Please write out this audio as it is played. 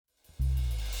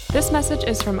This message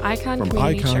is from Icon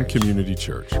Community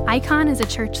Church. Icon is a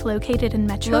church located in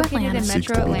Metro Atlanta. Seeks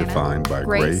to be defined by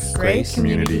grace,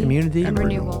 community, and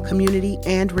renewal. Community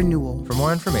and renewal. For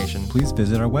more information, please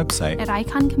visit our website at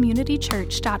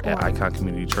iconcommunitychurch.org. at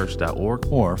iconcommunitychurch.org,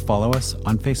 or follow us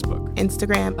on Facebook,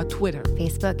 Instagram, or Twitter.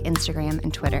 Facebook, Instagram,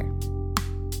 and Twitter.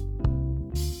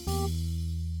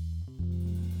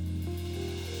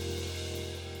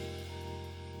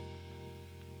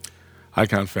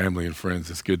 Icon family and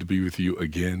friends, it's good to be with you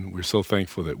again. We're so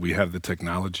thankful that we have the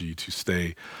technology to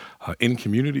stay in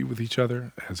community with each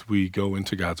other as we go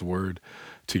into God's Word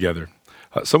together.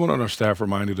 Someone on our staff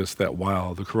reminded us that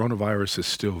while the coronavirus is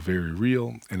still very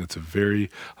real and it's a very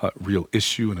real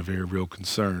issue and a very real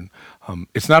concern,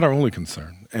 it's not our only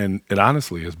concern. And it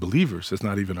honestly, as believers, is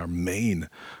not even our main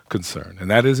concern. And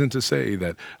that isn't to say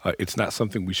that it's not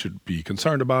something we should be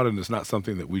concerned about, and it's not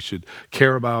something that we should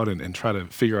care about and try to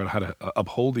figure out how to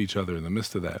uphold each other in the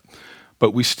midst of that.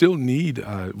 But we still need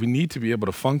to be able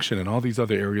to function in all these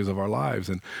other areas of our lives,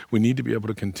 and we need to be able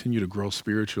to continue to grow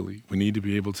spiritually. We need to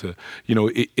be able to,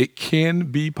 it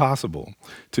can be possible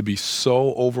to be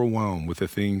so overwhelmed with the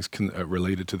things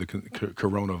related to the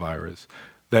coronavirus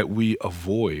that we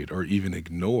avoid or even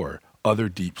ignore other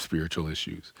deep spiritual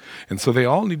issues. And so they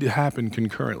all need to happen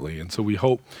concurrently. And so we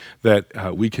hope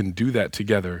that we can do that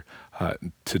together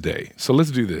today. So let's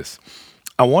do this.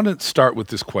 I want to start with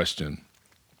this question.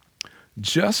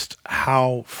 Just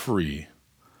how free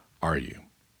are you?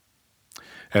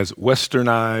 As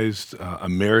westernized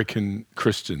American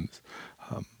Christians,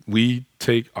 we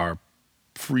take our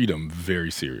freedom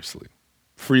very seriously.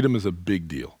 Freedom is a big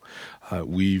deal.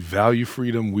 We value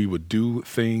freedom. We would do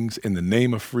things in the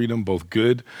name of freedom, both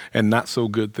good and not so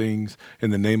good things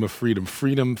in the name of freedom.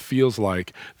 Freedom feels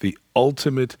like the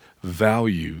ultimate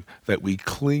value that we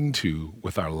cling to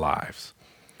with our lives.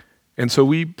 And so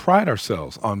we pride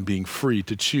ourselves on being free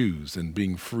to choose and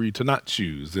being free to not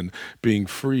choose and being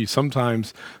free.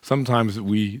 Sometimes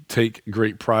we take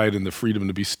great pride in the freedom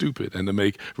to be stupid and to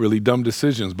make really dumb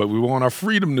decisions, but we want our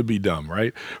freedom to be dumb,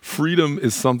 right? Freedom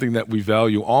is something that we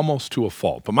value almost to a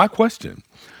fault. But my question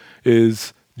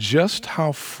is, just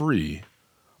how free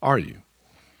are you?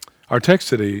 Our text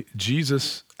today,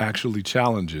 Jesus actually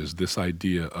challenges this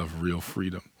idea of real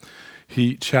freedom.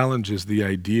 He challenges the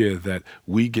idea that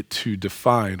we get to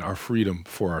define our freedom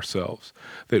for ourselves,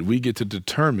 that we get to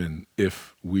determine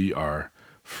if we are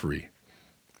free.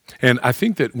 And I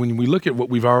think that when we look at what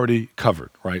we've already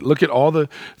covered, right, look at all the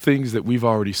things that we've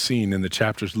already seen in the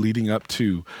chapters leading up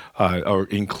to or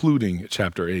including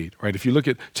chapter 8, right? If you look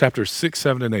at chapters 6,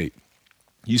 7, and 8,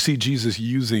 you see Jesus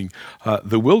using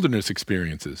the wilderness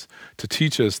experiences to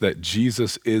teach us that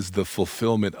Jesus is the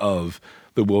fulfillment of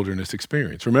the wilderness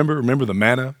experience. Remember the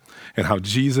manna and how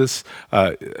Jesus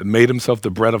made himself the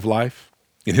bread of life?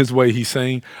 In his way, he's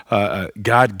saying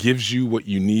God gives you what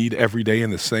you need every day in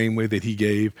the same way that he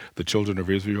gave the children of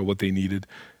Israel what they needed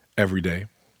every day.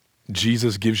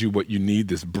 Jesus gives you what you need.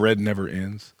 This bread never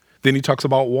ends. Then he talks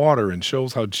about water and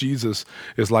shows how Jesus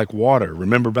is like water.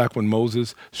 Remember back when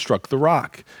Moses struck the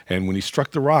rock, and when he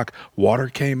struck the rock, water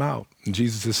came out. And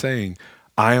Jesus is saying,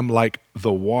 I am like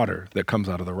the water that comes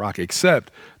out of the rock,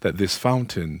 except that this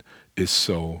fountain is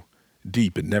so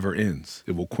deep, it never ends.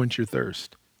 It will quench your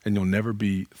thirst, and you'll never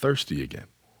be thirsty again.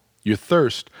 Your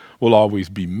thirst will always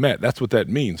be met. That's what that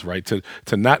means, right? To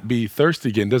not be thirsty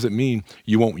again doesn't mean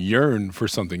you won't yearn for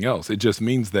something else. It just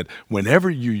means that whenever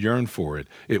you yearn for it,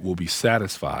 it will be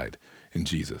satisfied in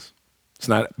Jesus. It's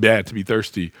not bad to be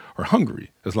thirsty or hungry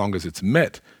as long as it's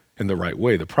met in the right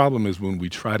way. The problem is when we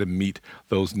try to meet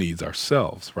those needs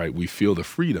ourselves, right? We feel the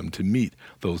freedom to meet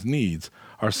those needs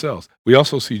ourselves. We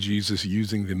also see Jesus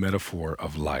using the metaphor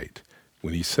of light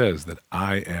when he says that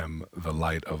I am the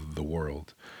light of the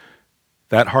world.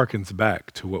 That harkens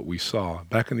back to what we saw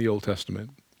back in the Old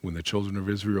Testament when the children of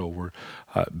Israel were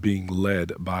being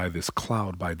led by this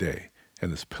cloud by day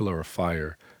and this pillar of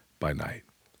fire by night.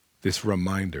 This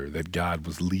reminder that God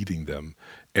was leading them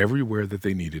everywhere that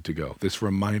they needed to go. This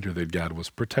reminder that God was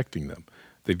protecting them,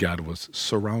 that God was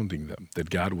surrounding them, that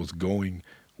God was going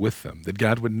with them, that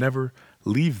God would never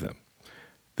leave them.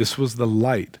 This was the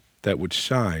light that would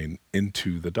shine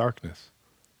into the darkness.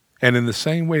 And in the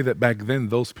same way that back then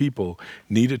those people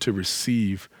needed to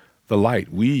receive the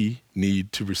light, we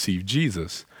need to receive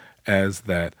Jesus as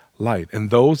that light. And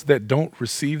those that don't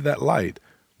receive that light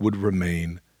would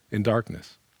remain in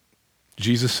darkness.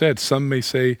 Jesus said, some may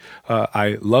say,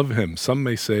 I love him. Some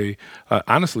may say,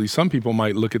 honestly, some people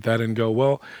might look at that and go,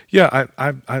 well, yeah,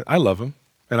 I love him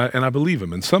and I believe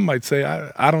him. And some might say,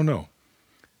 I don't know.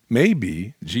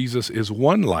 Maybe Jesus is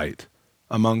one light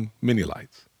among many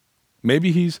lights.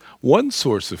 Maybe he's one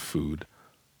source of food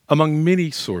among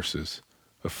many sources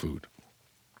of food.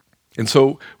 And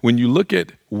so when you look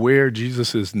at where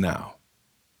Jesus is now,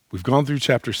 we've gone through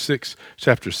chapter 6,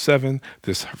 chapter 7,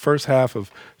 this first half of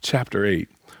chapter 8.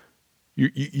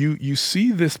 You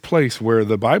see this place where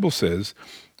the Bible says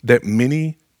that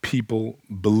many people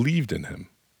believed in him.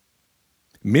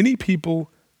 Many people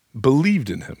believed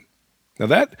in him. Now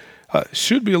that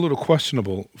should be a little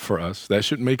questionable for us. That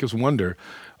should make us wonder,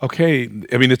 okay,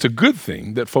 I mean, it's a good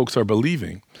thing that folks are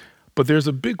believing, but there's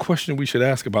a big question we should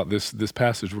ask about this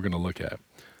passage we're going to look at.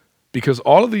 Because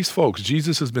all of these folks,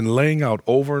 Jesus has been laying out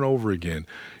over and over again,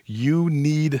 you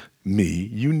need me,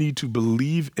 you need to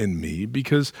believe in me,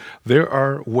 because there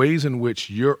are ways in which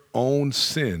your own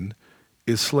sin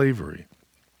is slavery.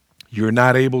 You're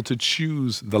not able to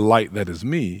choose the light that is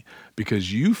me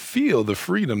because you feel the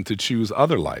freedom to choose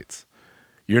other lights.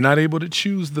 You're not able to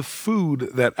choose the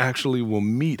food that actually will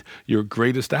meet your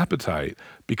greatest appetite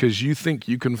because you think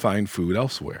you can find food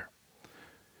elsewhere.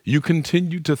 You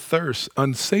continue to thirst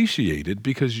unsatiated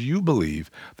because you believe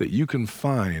that you can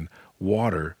find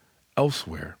water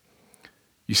elsewhere.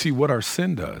 You see, what our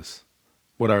sin does,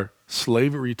 what our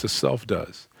slavery to self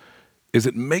does, is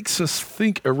it makes us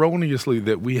think erroneously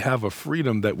that we have a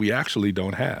freedom that we actually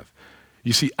don't have.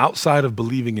 You see, outside of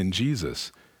believing in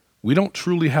Jesus, we don't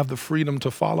truly have the freedom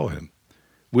to follow him.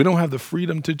 We don't have the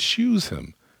freedom to choose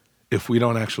him if we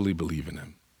don't actually believe in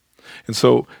him. And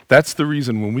so that's the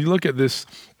reason when we look at this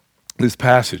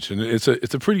passage, and it's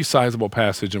a pretty sizable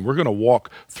passage, and we're going to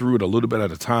walk through it a little bit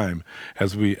at a time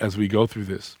as we go through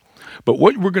this. But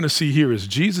what we're going to see here is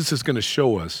Jesus is going to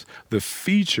show us the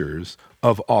features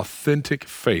of authentic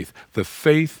faith, the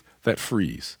faith that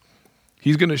frees.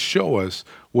 He's going to show us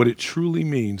what it truly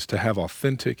means to have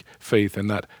authentic faith and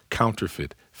not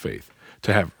counterfeit faith,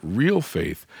 to have real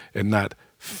faith and not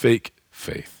fake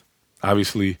faith.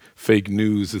 Obviously, fake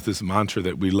news is this mantra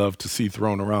that we love to see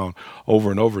thrown around over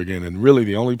and over again. And really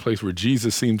the only place where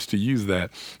Jesus seems to use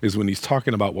that is when he's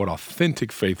talking about what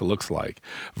authentic faith looks like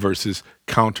versus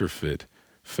counterfeit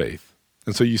faith.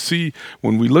 And so you see,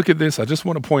 when we look at this, I just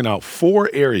want to point out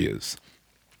 4 areas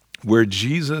where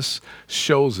Jesus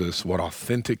shows us what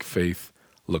authentic faith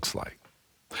looks like.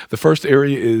 The first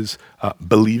area is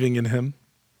believing in him.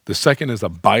 The second is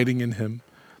abiding in him.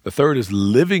 The third is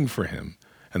living for him.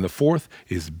 And the fourth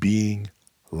is being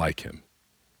like him.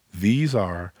 These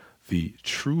are the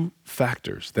true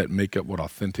factors that make up what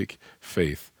authentic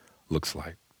faith looks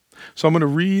like. So I'm going to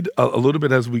read a little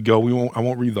bit as we go. I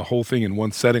won't read the whole thing in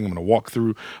one setting. I'm going to walk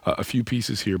through a few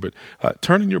pieces here. But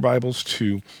turn in your Bibles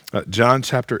to John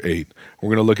chapter 8. We're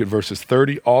going to look at verses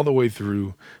 30 all the way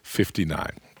through 59.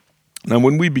 Now,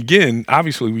 when we begin,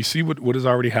 obviously, we see what has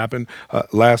already happened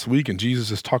last week, and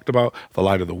Jesus has talked about the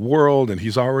light of the world, and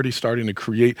he's already starting to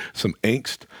create some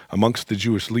angst amongst the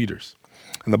Jewish leaders.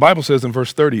 And the Bible says in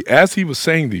verse 30, as he was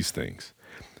saying these things,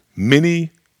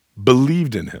 many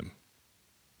believed in him.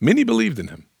 Many believed in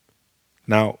him.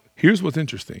 Now, here's what's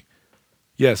interesting.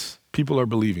 Yes, people are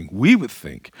believing. We would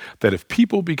think that if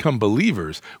people become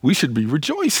believers, we should be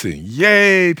rejoicing.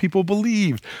 Yay, people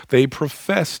believed. They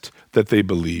professed that they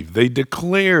believed. They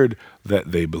declared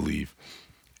that they believe.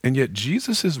 And yet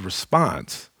Jesus'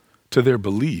 response to their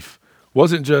belief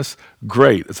wasn't just,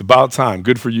 great, it's about time,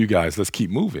 good for you guys, let's keep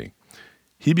moving.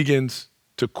 He begins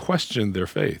to question their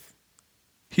faith.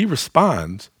 He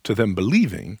responds to them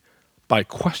believing by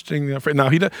questioning their faith. Now,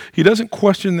 he doesn't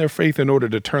question their faith in order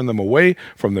to turn them away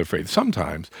from their faith.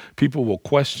 Sometimes people will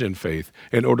question faith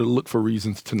in order to look for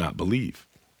reasons to not believe.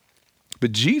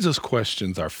 But Jesus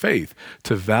questions our faith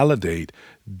to validate,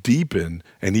 deepen,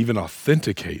 and even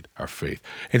authenticate our faith.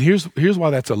 And here's why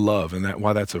that's a love and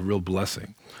why that's a real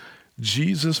blessing.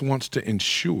 Jesus wants to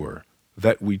ensure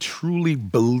that we truly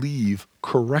believe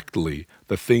correctly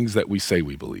the things that we say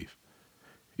we believe.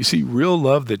 You see, real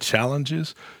love that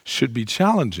challenges should be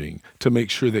challenging to make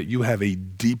sure that you have a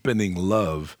deepening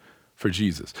love for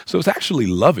Jesus. So it's actually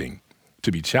loving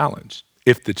to be challenged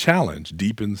if the challenge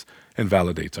deepens and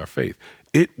validates our faith.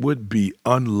 It would be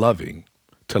unloving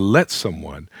to let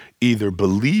someone either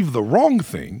believe the wrong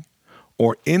thing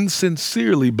or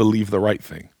insincerely believe the right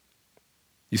thing.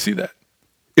 You see that?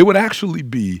 It would actually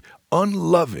be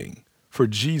unloving for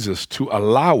Jesus to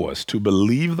allow us to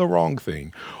believe the wrong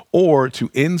thing or to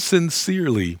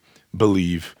insincerely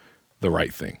believe the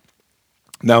right thing.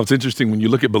 Now, it's interesting when you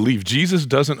look at belief, Jesus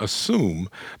doesn't assume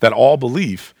that all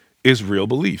belief is real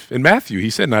belief. In Matthew, he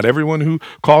said, not everyone who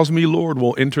calls me Lord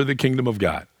will enter the kingdom of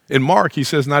God. In Mark, he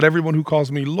says, not everyone who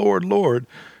calls me Lord, Lord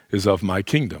is of my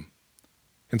kingdom.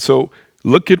 And so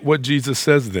look at what Jesus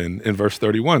says then in verse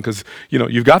 31, because,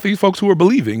 you've got these folks who are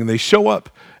believing and they show up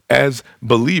as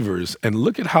believers. And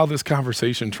look at how this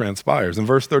conversation transpires. In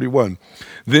verse 31,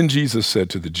 then Jesus said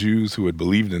to the Jews who had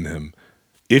believed in him,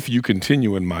 if you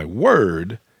continue in my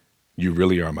word, you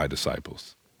really are my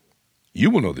disciples. You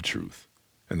will know the truth,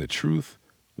 and the truth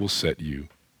will set you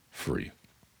free.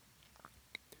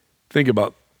 Think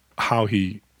about how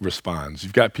he responds.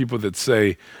 You've got people that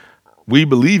say, we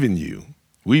believe in you,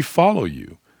 we follow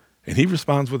you. And he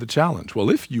responds with a challenge. Well,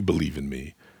 if you believe in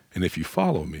me, and if you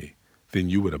follow me, then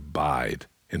you would abide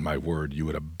in my word. You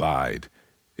would abide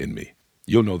in me.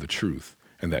 You'll know the truth,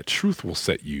 and that truth will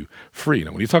set you free.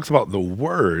 Now, when he talks about the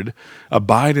word,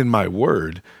 abide in my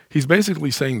word, he's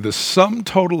basically saying the sum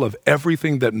total of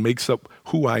everything that makes up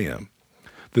who I am,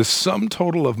 the sum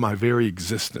total of my very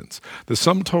existence, the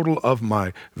sum total of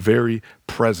my very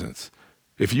presence.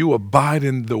 If you abide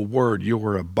in the word, you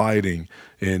are abiding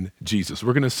in Jesus.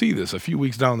 We're going to see this a few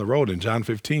weeks down the road in John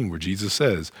 15, where Jesus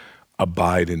says,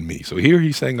 abide in me. So here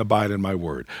he's saying, abide in my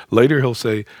word. Later he'll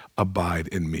say, abide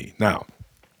in me. Now,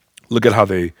 look at how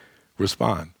they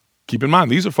respond. Keep in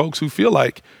mind, these are folks who feel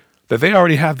like that they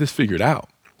already have this figured out.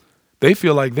 They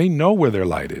feel like they know where their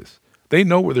light is. They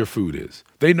know where their food is.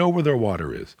 They know where their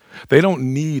water is. They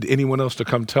don't need anyone else to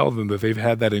come tell them that they've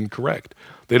had that incorrect.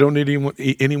 They don't need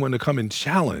anyone to come and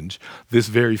challenge this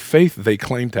very faith they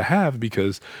claim to have,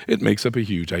 because it makes up a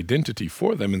huge identity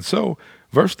for them. And so,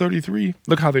 verse 33,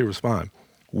 look how they respond.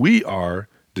 We are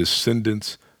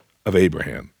descendants of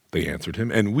Abraham, they answered him,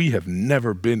 and we have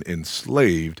never been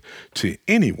enslaved to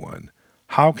anyone.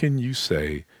 How can you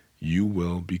say you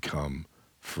will become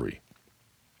free?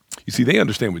 You see, they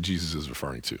understand what Jesus is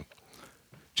referring to.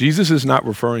 Jesus is not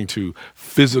referring to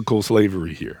physical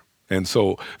slavery here. And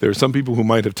so there are some people who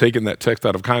might have taken that text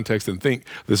out of context and think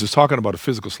this is talking about a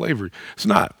physical slavery. It's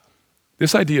not.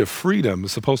 This idea of freedom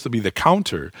is supposed to be the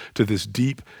counter to this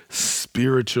deep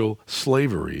spiritual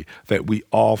slavery that we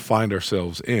all find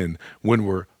ourselves in when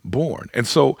we're born. And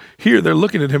so here they're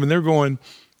looking at him and they're going,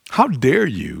 how dare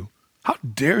you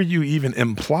even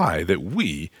imply that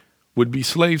we would be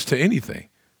slaves to anything?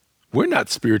 We're not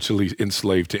spiritually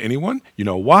enslaved to anyone. You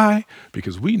know why?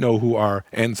 Because we know who our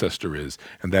ancestor is,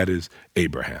 and that is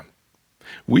Abraham.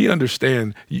 We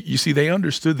understand, you see, they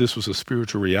understood this was a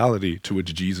spiritual reality to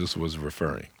which Jesus was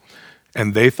referring,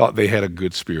 and they thought they had a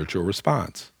good spiritual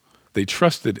response. They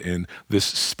trusted in this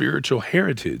spiritual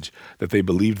heritage that they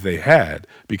believed they had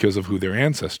because of who their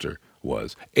ancestor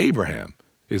was. Abraham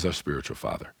is our spiritual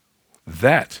father.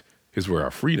 That is where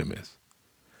our freedom is.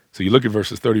 So you look at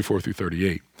verses 34 through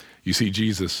 38. You see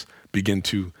Jesus begin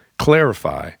to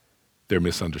clarify their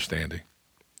misunderstanding.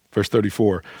 Verse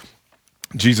 34,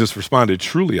 Jesus responded,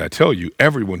 truly, I tell you,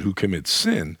 everyone who commits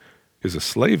sin is a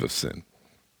slave of sin.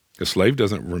 A slave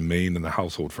doesn't remain in the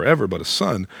household forever, but a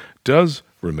son does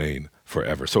remain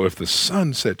forever. So if the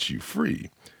son sets you free,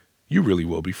 you really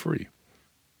will be free.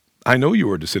 I know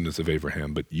you are descendants of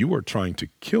Abraham, but you are trying to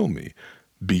kill me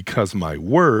because my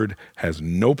word has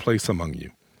no place among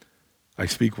you. I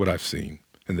speak what I've seen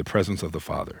in the presence of the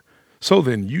Father. So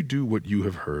then you do what you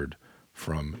have heard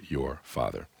from your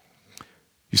father.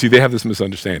 You see, they have this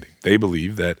misunderstanding. They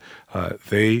believe that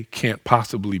they can't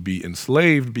possibly be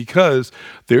enslaved because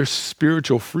their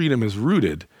spiritual freedom is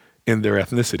rooted in their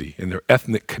ethnicity, in their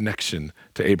ethnic connection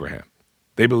to Abraham.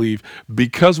 They believe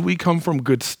because we come from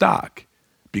good stock,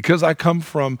 because I come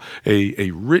from a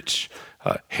rich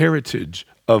heritage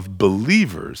of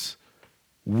believers,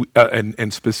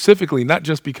 and specifically not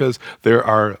just because they're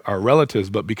our relatives,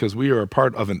 but because we are a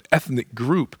part of an ethnic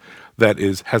group that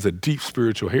has a deep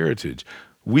spiritual heritage,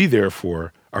 we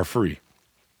therefore are free.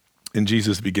 And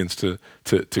Jesus begins to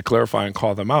clarify and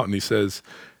call them out. And he says,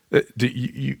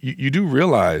 you do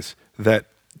realize that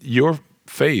your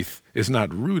faith is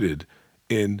not rooted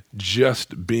in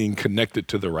just being connected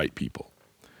to the right people.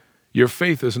 Your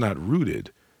faith is not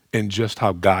rooted in just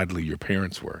how godly your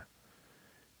parents were.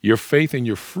 Your faith and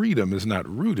your freedom is not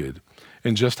rooted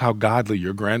in just how godly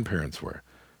your grandparents were.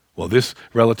 Well, this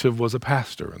relative was a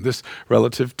pastor, and this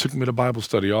relative took me to Bible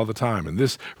study all the time, and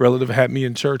this relative had me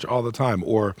in church all the time,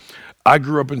 or I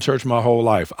grew up in church my whole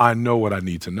life. I know what I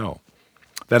need to know.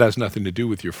 That has nothing to do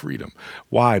with your freedom.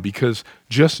 Why? Because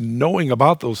just knowing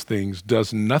about those things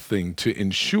does nothing to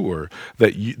ensure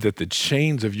that the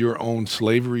chains of your own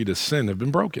slavery to sin have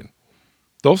been broken.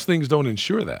 Those things don't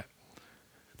ensure that.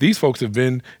 These folks have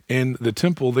been in the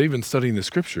temple, they've been studying the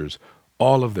scriptures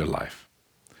all of their life.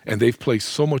 And they've placed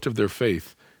so much of their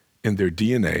faith in their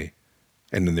DNA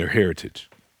and in their heritage.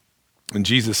 And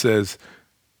Jesus says,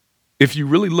 if you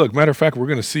really look, matter of fact, we're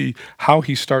going to see how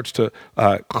he starts to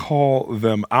call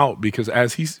them out, because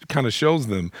as he kind of shows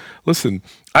them, listen,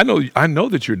 I know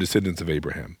that you're descendants of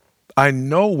Abraham, I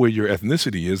know where your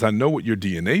ethnicity is. I know what your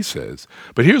DNA says.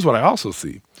 But here's what I also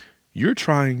see. You're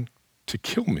trying to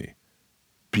kill me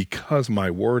because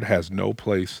my word has no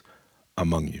place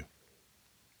among you.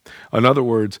 In other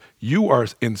words, you're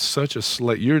in such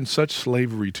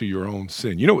slavery to your own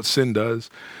sin. You know what sin does?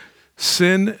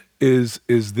 Sin is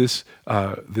this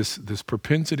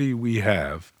propensity we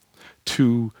have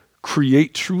to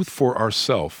create truth for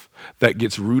ourselves that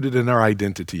gets rooted in our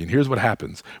identity. And here's what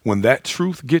happens. When that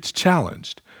truth gets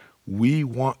challenged, we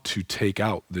want to take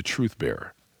out the truth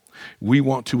bearer. We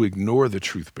want to ignore the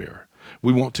truth bearer.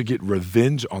 We want to get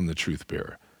revenge on the truth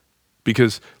bearer.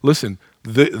 Because listen,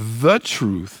 the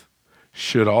truth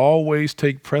should always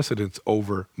take precedence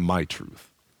over my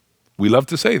truth. We love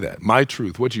to say that. My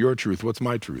truth. What's your truth? What's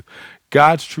my truth?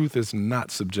 God's truth is not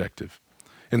subjective.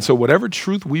 And so whatever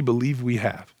truth we believe we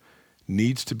have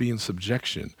needs to be in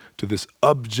subjection to this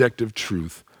objective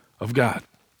truth of God.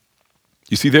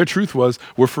 You see, their truth was,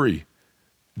 we're free.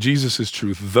 Jesus'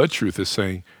 truth, the truth, is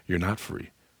saying, you're not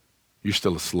free. You're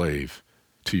still a slave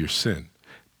to your sin.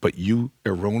 But you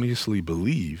erroneously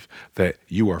believe that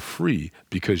you are free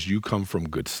because you come from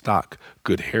good stock,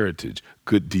 good heritage,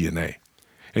 good DNA.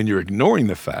 And you're ignoring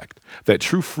the fact that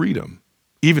true freedom,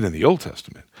 even in the Old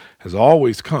Testament, has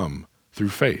always come through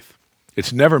faith.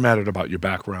 It's never mattered about your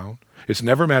background. It's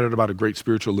never mattered about a great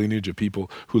spiritual lineage of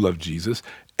people who love Jesus.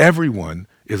 Everyone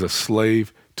is a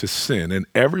slave to sin, and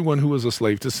everyone who is a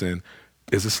slave to sin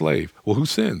is a slave. Well, who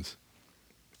sins?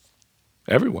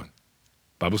 Everyone.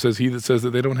 The Bible says he that says that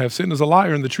they don't have sin is a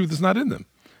liar and the truth is not in them.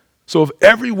 So if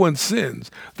everyone sins,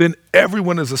 then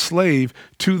everyone is a slave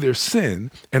to their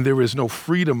sin, and there is no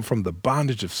freedom from the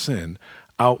bondage of sin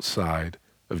outside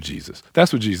of Jesus.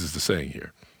 That's what Jesus is saying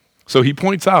here. So he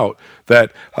points out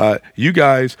that you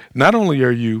guys, not only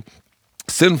are you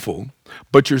sinful,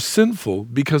 but you're sinful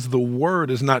because the word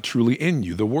is not truly in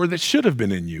you. The word that should have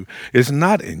been in you is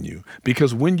not in you,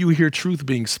 because when you hear truth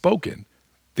being spoken,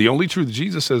 the only truth,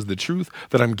 Jesus says, the truth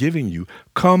that I'm giving you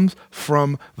comes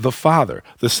from the Father,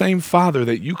 the same Father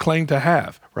that you claim to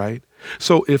have, right?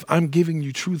 So if I'm giving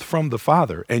you truth from the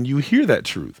Father and you hear that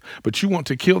truth, but you want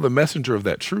to kill the messenger of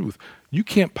that truth, you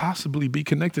can't possibly be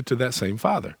connected to that same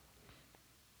Father.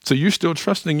 So you're still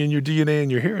trusting in your DNA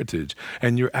and your heritage,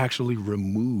 and you're actually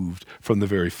removed from the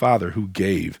very Father who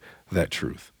gave that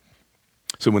truth.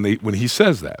 So when he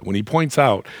says that, when he points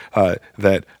out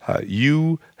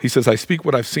he says, I speak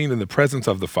what I've seen in the presence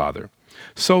of the Father.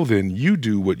 So then you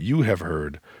do what you have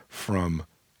heard from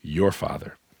your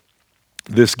father.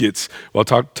 This gets, well,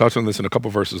 I'll touch on this in a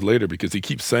couple verses later, because he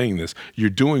keeps saying this. You're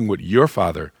doing what your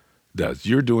father does.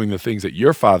 You're doing the things that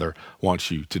your father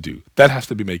wants you to do. That has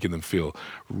to be making them feel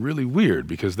really weird,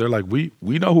 because they're like, we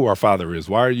know who our father is.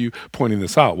 Why are you pointing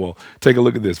this out? Well, take a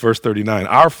look at this. Verse 39,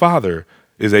 our father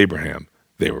is Abraham,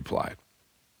 they replied.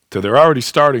 So they're already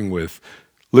starting with,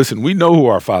 listen, we know who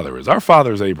our father is. Our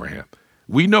father is Abraham.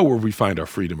 We know where we find our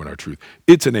freedom and our truth.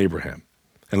 It's in Abraham.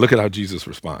 And look at how Jesus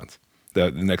responds. The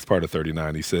next part of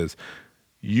 39, he says,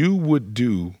 you would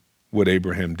do what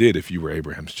Abraham did if you were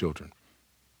Abraham's children.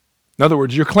 In other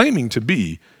words, you're claiming to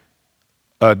be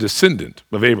a descendant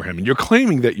of Abraham, and you're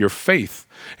claiming that your faith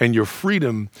and your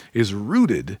freedom is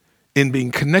rooted in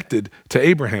being connected to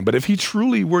Abraham. But if he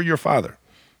truly were your father,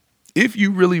 if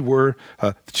you really were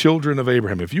children of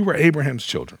Abraham, if you were Abraham's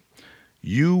children,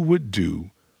 you would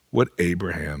do what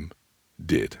Abraham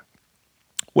did.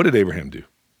 What did Abraham do?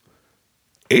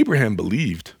 Abraham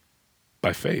believed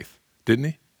by faith, didn't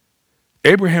he?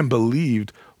 Abraham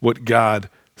believed what God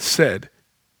said.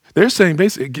 They're saying,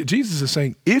 basically, Jesus is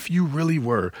saying, if you really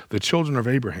were the children of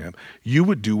Abraham, you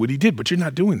would do what he did, but you're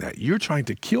not doing that. You're trying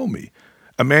to kill me,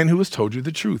 a man who has told you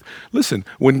the truth. Listen,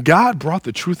 when God brought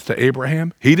the truth to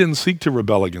Abraham, he didn't seek to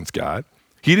rebel against God.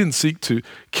 He didn't seek to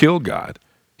kill God.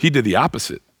 He did the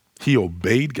opposite. He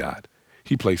obeyed God.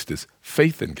 He placed his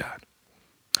faith in God,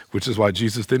 which is why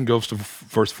Jesus then goes to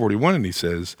verse 41 and he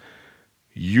says,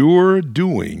 you're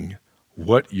doing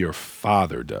what your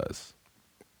father does.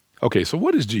 Okay, so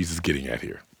what is Jesus getting at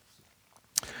here?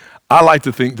 I like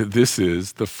to think that this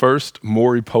is the first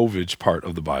Maury Povich part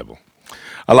of the Bible.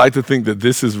 I like to think that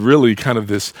this is really kind of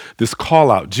this call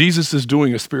out. Jesus is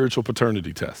doing a spiritual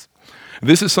paternity test.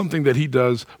 This is something that he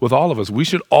does with all of us. We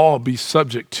should all be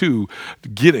subject to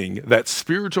getting that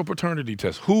spiritual paternity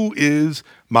test. Who is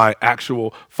my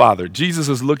actual father? Jesus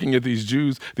is looking at these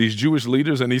Jews, these Jewish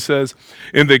leaders, and he says,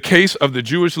 in the case of the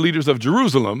Jewish leaders of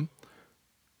Jerusalem,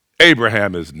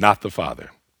 Abraham is not the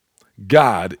father.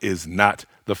 God is not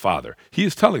the father. He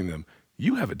is telling them,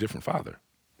 you have a different father.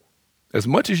 as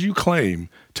much as you claim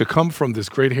to come from this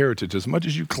great heritage, as much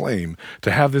as you claim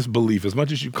to have this belief, as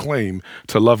much as you claim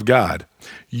to love God,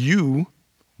 you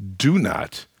do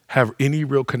not have any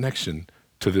real connection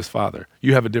to this Father.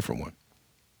 You have a different one.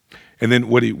 And then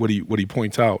what he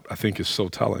points out, I think, is so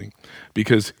telling,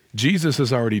 because Jesus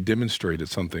has already demonstrated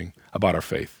something about our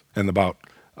faith and about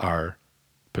our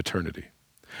paternity.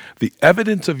 The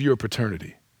evidence of your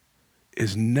paternity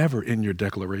is never in your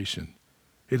declaration.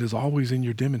 It is always in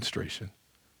your demonstration.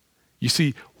 You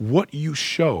see, what you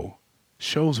show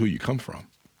shows who you come from.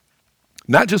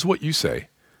 Not just what you say,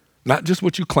 not just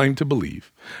what you claim to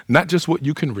believe, not just what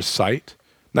you can recite,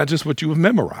 not just what you have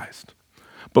memorized,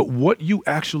 but what you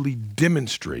actually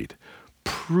demonstrate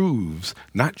proves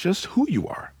not just who you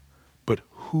are, but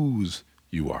whose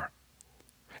you are.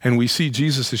 And we see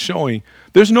Jesus is showing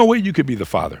there's no way you could be the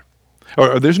Father,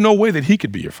 or there's no way that he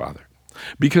could be your Father.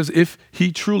 Because if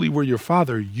he truly were your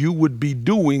Father, you would be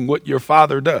doing what your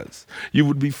Father does. You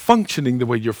would be functioning the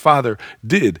way your Father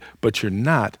did, but you're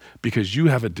not, because you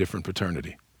have a different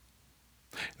paternity.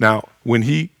 Now, when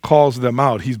he calls them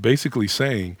out, he's basically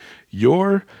saying,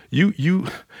 in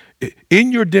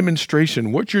your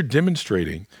demonstration, what you're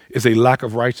demonstrating is a lack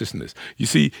of righteousness. You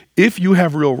see, if you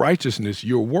have real righteousness,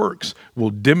 your works will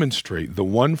demonstrate the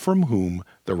one from whom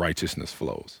the righteousness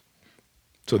flows.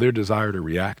 So their desire to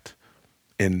react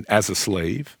and as a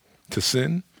slave to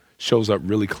sin shows up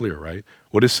really clear, right?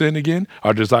 What is sin again?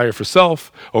 Our desire for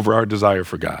self over our desire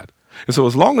for God. And so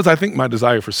as long as I think my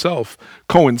desire for self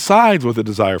coincides with a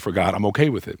desire for God, I'm okay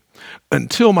with it.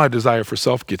 Until my desire for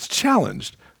self gets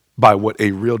challenged by what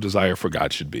a real desire for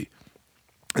God should be.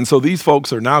 And so these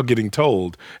folks are now getting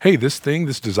told, hey, this thing,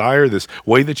 this desire, this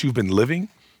way that you've been living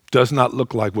does not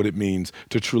look like what it means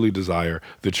to truly desire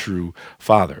the true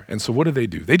Father. And so what do?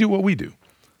 They do what we do.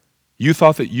 You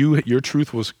thought that your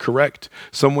truth was correct.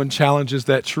 Someone challenges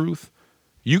that truth.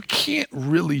 You can't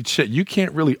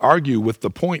really argue with the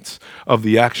points of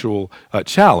the actual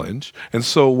challenge. And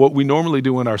so what we normally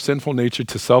do in our sinful nature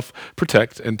to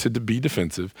self-protect and to be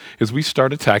defensive is we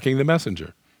start attacking the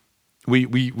messenger.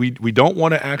 We don't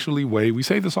want to actually weigh, we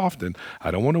say this often,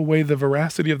 I don't want to weigh the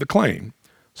veracity of the claim.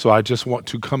 So I just want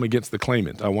to come against the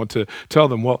claimant. I want to tell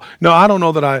them, well, no, I don't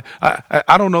know that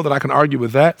I don't know that I can argue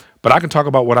with that, but I can talk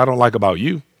about what I don't like about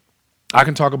you. I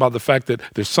can talk about the fact that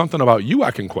there's something about you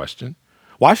I can question.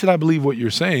 Why should I believe what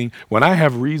you're saying when I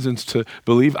have reasons to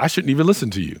believe I shouldn't even listen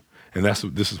to you? And this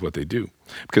is what they do.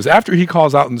 Because after he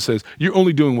calls out and says, you're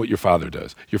only doing what your father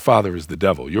does. Your father is the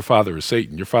devil. Your father is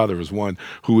Satan. Your father is one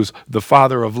who is the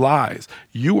father of lies.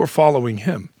 You are following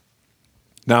him.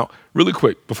 Now, really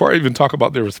quick, before I even talk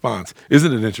about their response,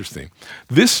 isn't it interesting?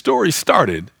 This story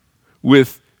started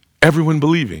with everyone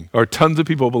believing, or tons of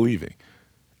people believing.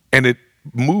 And it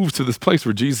moves to this place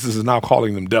where Jesus is now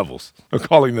calling them devils, or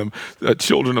calling them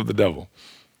children of the devil.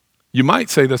 You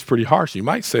might say that's pretty harsh. You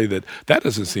might say that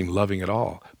doesn't seem loving at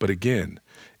all. But again,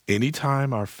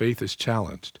 anytime our faith is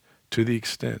challenged to the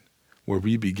extent where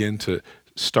we begin to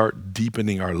start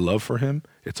deepening our love for him,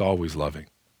 it's always loving.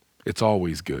 It's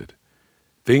always good.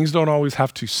 Things don't always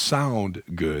have to sound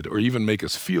good or even make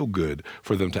us feel good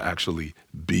for them to actually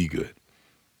be good.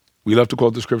 We love to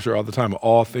quote the scripture all the time,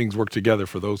 all things work together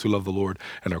for those who love the Lord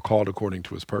and are called according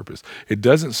to his purpose. It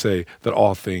doesn't say that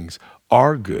all things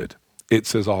are good. It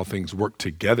says all things work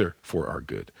together for our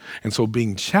good. And so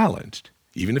being challenged,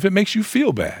 even if it makes you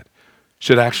feel bad,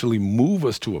 should actually move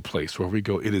us to a place where we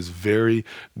go, it is very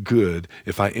good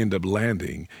if I end up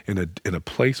landing in a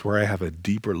place where I have a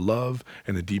deeper love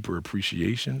and a deeper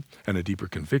appreciation and a deeper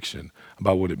conviction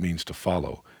about what it means to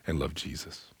follow and love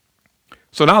Jesus.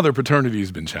 So now their paternity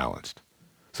has been challenged.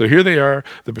 So here they are,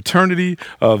 the paternity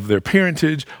of their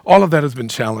parentage, all of that has been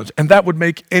challenged, and that would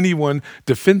make anyone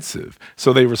defensive.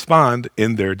 So they respond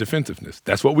in their defensiveness.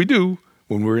 That's what we do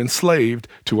when we're enslaved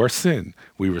to our sin.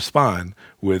 We respond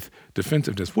with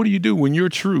defensiveness. What do you do when your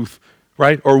truth,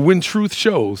 right, or when truth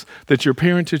shows that your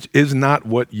parentage is not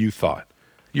what you thought?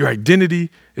 Your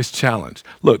identity is challenged.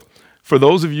 Look, for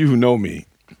those of you who know me,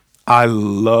 I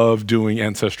love doing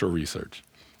ancestral research.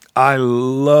 I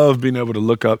love being able to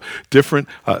look up different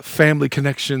family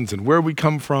connections and where we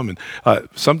come from. And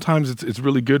sometimes it's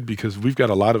really good because we've got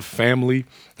a lot of family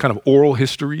kind of oral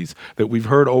histories that we've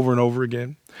heard over and over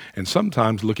again. And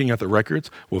sometimes looking at the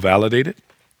records will validate it.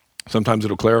 Sometimes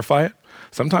it'll clarify it.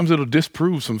 Sometimes it'll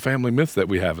disprove some family myths that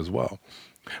we have as well.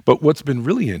 But what's been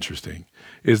really interesting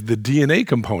is the DNA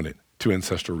component to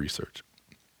ancestral research.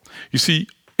 You see,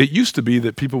 it used to be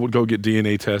that people would go get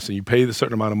DNA tests and you paid a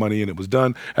certain amount of money and it was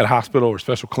done at a hospital or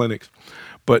special clinics.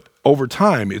 But over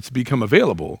time, it's become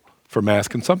available for mass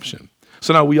consumption.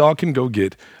 So now we all can go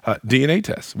get DNA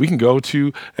tests. We can go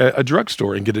to a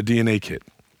drugstore and get a DNA kit.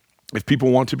 If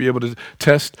people want to be able to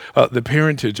test the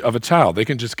parentage of a child, they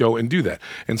can just go and do that.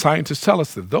 And scientists tell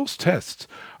us that those tests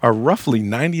are roughly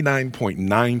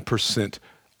 99.9%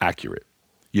 accurate.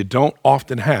 You don't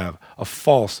often have a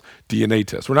false DNA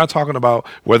test. We're not talking about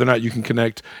whether or not you can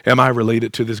connect, am I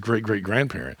related to this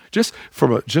great-great-grandparent? Just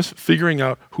figuring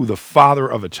out who the father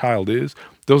of a child is,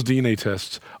 those DNA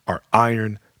tests are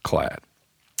ironclad.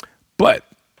 But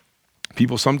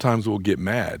people sometimes will get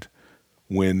mad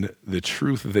when the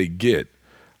truth they get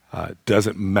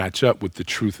doesn't match up with the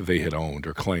truth that they had owned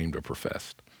or claimed or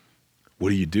professed. What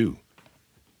do you do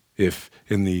if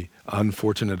in the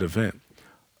unfortunate event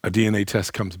a DNA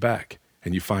test comes back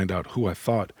and you find out who I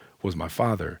thought was my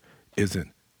father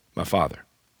isn't my father?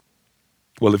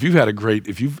 Well, if you've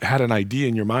had an idea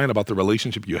in your mind about the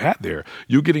relationship you had there,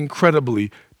 you get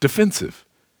incredibly defensive.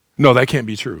 No, that can't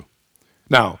be true.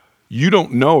 Now, you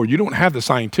don't know, or you don't have the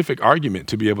scientific argument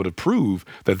to be able to prove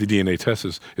that the DNA test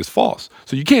is false.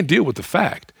 So you can't deal with the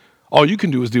fact. All you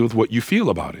can do is deal with what you feel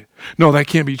about it. No, that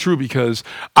can't be true because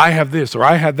I have this, or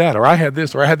I had that, or I had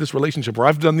this, or I had this relationship, or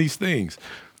I've done these things.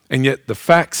 And yet the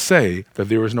facts say that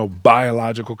there is no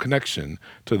biological connection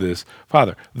to this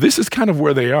father. This is kind of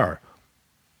where they are.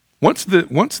 Once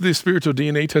the spiritual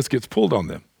DNA test gets pulled on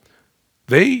them,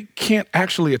 they can't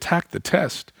actually attack the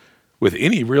test with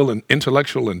any real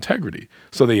intellectual integrity.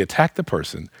 So they attack the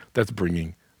person that's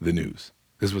bringing the news.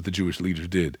 This is what the Jewish leaders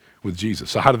did with Jesus.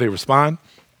 So how do they respond?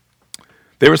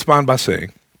 They respond by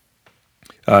saying,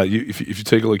 if you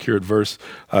take a look here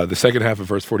at the second half of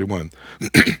verse 41,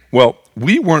 well,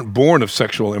 we weren't born of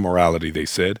sexual immorality, they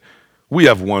said. We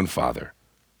have one Father,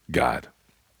 God.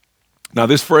 Now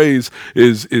this phrase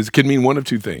can mean one of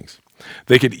two things.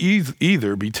 They could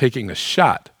either be taking a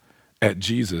shot at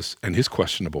Jesus and his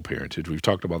questionable parentage. We've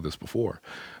talked about this before.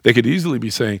 They could easily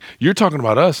be saying, you're talking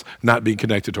about us not being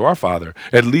connected to our father.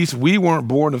 At least we weren't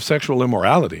born of sexual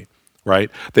immorality,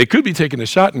 right? They could be taking a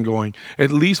shot and going,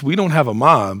 at least we don't have a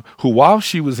mom who, while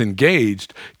she was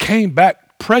engaged, came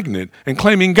back pregnant and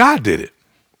claiming God did it.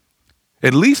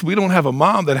 At least we don't have a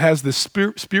mom that has this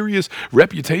spurious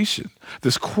reputation,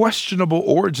 this questionable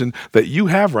origin that you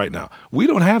have right now. We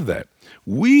don't have that.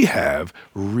 We have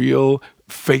real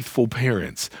faithful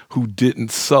parents who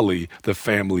didn't sully the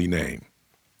family name.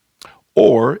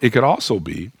 Or it could also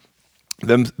be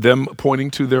them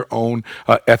pointing to their own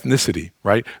ethnicity,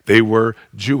 right? They were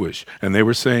Jewish, and they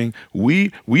were saying,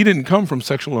 we didn't come from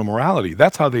sexual immorality.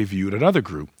 That's how they viewed another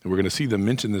group. And we're going to see them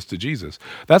mention this to Jesus.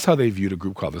 That's how they viewed a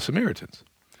group called the Samaritans.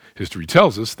 History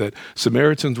tells us that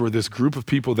Samaritans were this group of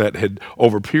people that had,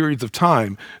 over periods of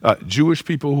time, Jewish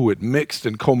people who had mixed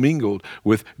and commingled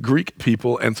with Greek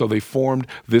people, and so they formed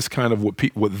this kind of what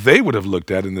they would have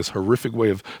looked at in this horrific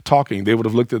way of talking. They would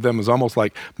have looked at them as almost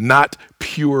like not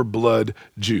pure blood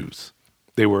Jews.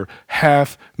 They were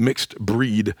half mixed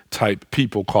breed type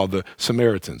people called the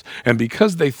Samaritans. And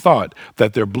because they thought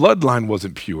that their bloodline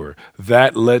wasn't pure,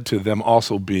 that led to them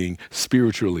also being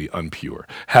spiritually impure,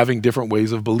 having different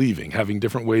ways of believing, having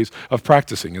different ways of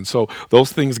practicing. And so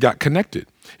those things got connected.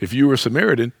 If you were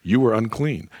Samaritan, you were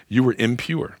unclean, you were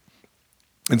impure.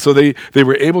 And so they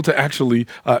were able to actually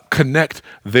connect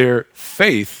their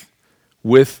faith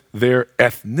with their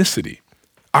ethnicity.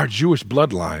 Our Jewish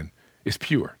bloodline is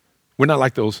pure. We're not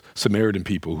like those Samaritan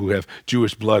people who have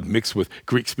Jewish blood mixed with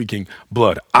Greek-speaking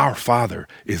blood. Our Father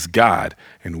is God,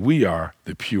 and we are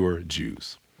the pure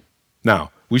Jews. Now,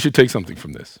 we should take something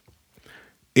from this.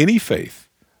 Any faith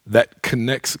that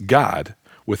connects God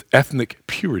with ethnic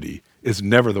purity is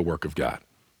never the work of God.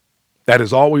 That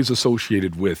is always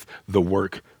associated with the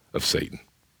work of Satan.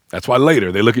 That's why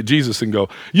later they look at Jesus and go,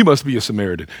 you must be a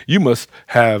Samaritan. You must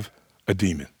have a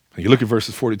demon. And you look at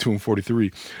verses 42 and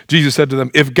 43. Jesus said to them,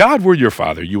 if God were your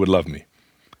father, you would love me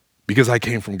because I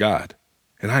came from God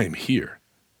and I am here.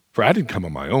 For I didn't come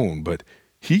on my own, but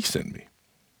he sent me.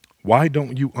 Why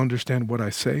don't you understand what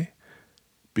I say?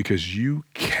 Because you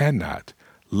cannot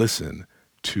listen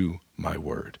to my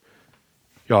word.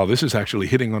 Y'all, this is actually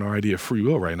hitting on our idea of free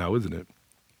will right now, isn't it?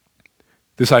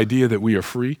 This idea that we are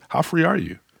free. How free are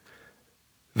you?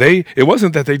 It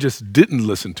wasn't that they just didn't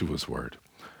listen to his word.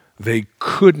 They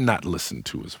could not listen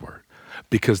to his word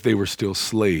because they were still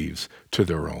slaves to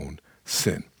their own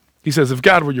sin. He says, if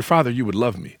God were your father, you would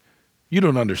love me. You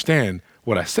don't understand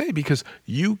what I say because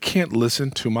you can't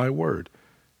listen to my word.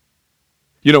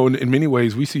 You know, in many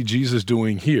ways, we see Jesus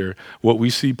doing here what we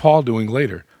see Paul doing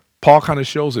later. Paul kind of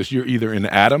shows us you're either in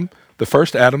Adam, the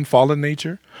first Adam, fallen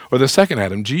nature, or the second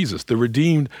Adam, Jesus, the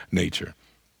redeemed nature.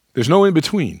 There's no in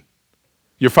between.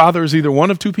 Your father is either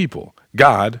one of two people,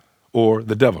 God or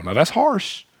the devil. Now that's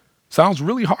harsh. Sounds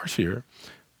really harsh here,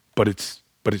 but it's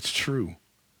true.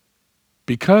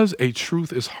 Because a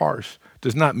truth is harsh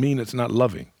does not mean it's not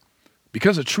loving.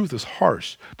 Because a truth is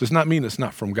harsh does not mean it's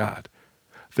not from God.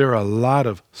 There are a lot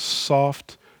of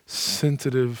soft,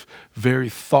 sensitive, very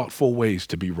thoughtful ways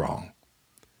to be wrong.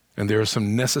 And there are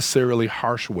some necessarily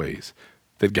harsh ways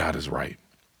that God is right.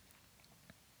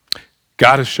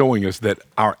 God is showing us that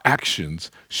our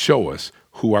actions show us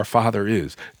who our Father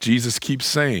is. Jesus keeps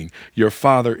saying, your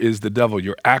father is the devil.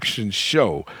 Your actions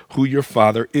show who your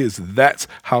father is. That's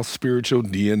how spiritual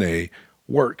DNA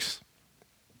works.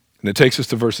 And it takes us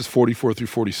to verses 44 through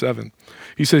 47.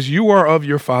 He says, you are of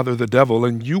your father, the devil,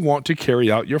 and you want to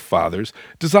carry out your father's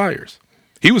desires.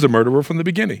 He was a murderer from the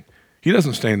beginning. He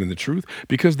doesn't stand in the truth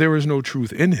because there is no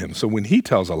truth in him. So when he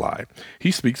tells a lie,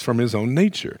 he speaks from his own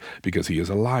nature because he is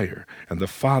a liar and the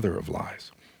father of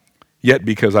lies. Yet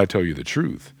because I tell you the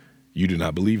truth, you do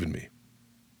not believe in me.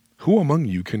 Who among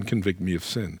you can convict me of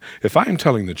sin? If I am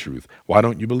telling the truth, why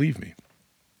don't you believe me?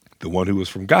 The one who is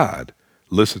from God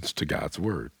listens to God's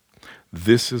word.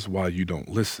 This is why you don't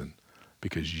listen,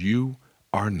 because you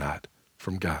are not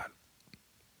from God.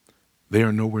 They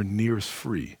are nowhere near as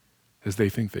free as they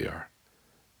think they are,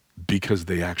 because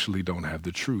they actually don't have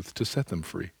the truth to set them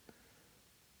free.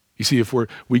 You see, if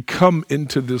we come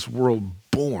into this world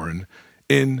born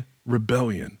in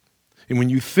rebellion, and when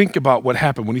you think about what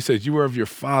happened when he says, you are of your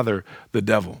father, the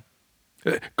devil,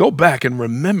 go back and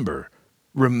remember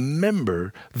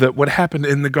that what happened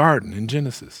in the garden in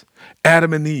Genesis.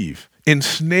 Adam and Eve,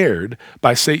 ensnared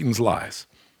by Satan's lies.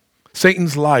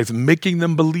 Satan's lies making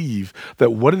them believe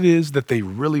that what it is that they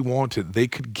really wanted, they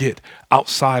could get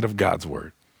outside of God's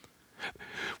word.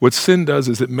 What sin does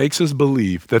is it makes us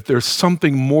believe that there's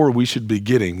something more we should be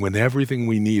getting when everything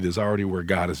we need is already where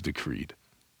God has decreed.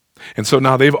 And so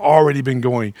now they've already been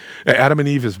going, Adam and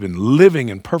Eve has been living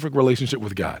in perfect relationship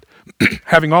with God,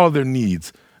 having all of their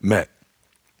needs met.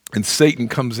 And Satan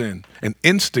comes in and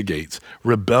instigates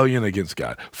rebellion against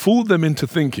God, fooled them into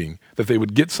thinking that they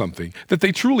would get something that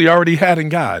they truly already had in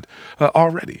God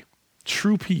already.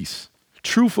 True peace,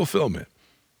 true fulfillment.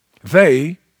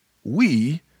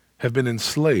 We have been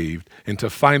enslaved into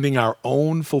finding our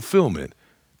own fulfillment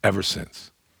ever since.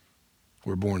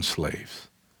 We're born slaves.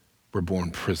 We're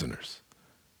born prisoners.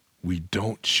 We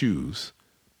don't choose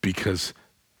because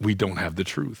we don't have the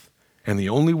truth. And the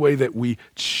only way that we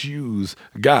choose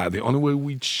God, the only way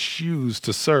we choose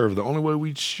to serve, the only way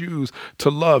we choose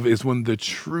to love is when the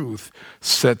truth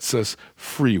sets us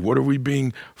free. What are we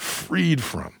being freed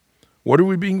from? What are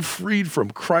we being freed from?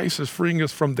 Christ is freeing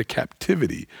us from the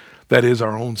captivity that is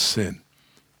our own sin.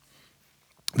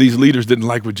 These leaders didn't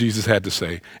like what Jesus had to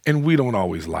say, and we don't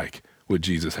always like what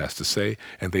Jesus has to say,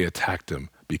 and they attacked him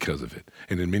because of it.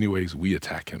 And in many ways, we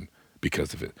attack him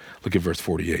because of it. Look at verse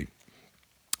 48.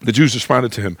 The Jews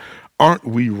responded to him, aren't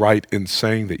we right in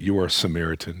saying that you are a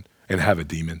Samaritan and have a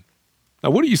demon? Now,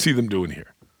 what do you see them doing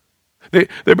here?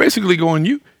 They're basically going,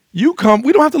 you come,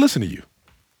 we don't have to listen to you.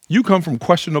 You come from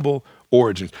questionable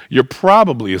origins. You're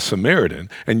probably a Samaritan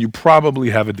and you probably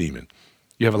have a demon.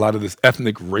 You have a lot of this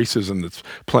ethnic racism that's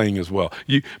playing as well.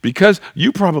 Because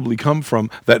you probably come from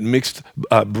that mixed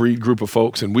breed group of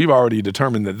folks, and we've already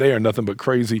determined that they are nothing but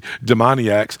crazy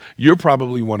demoniacs. You're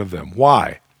probably one of them.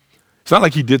 Why? It's not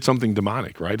like he did something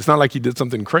demonic, right? It's not like he did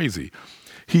something crazy.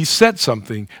 He said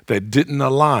something that didn't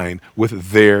align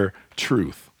with their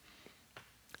truth.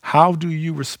 How do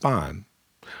you respond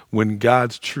when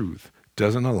God's truth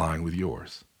doesn't align with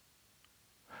yours?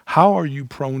 How are you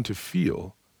prone to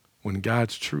feel when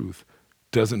God's truth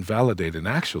doesn't validate and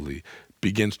actually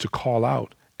begins to call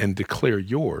out and declare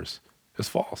yours as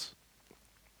false?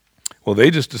 Well,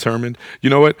 they just determined, you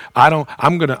know what?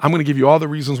 I'm gonna give you all the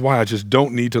reasons why I just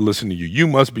don't need to listen to you. You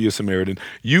must be a Samaritan.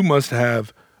 You must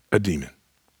have a demon.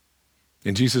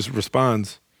 And Jesus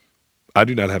responds, I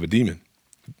do not have a demon.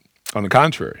 On the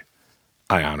contrary,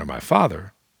 I honor my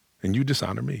Father, and you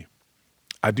dishonor me.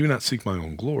 I do not seek my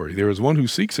own glory. There is one who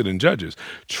seeks it and judges.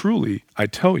 Truly, I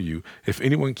tell you, if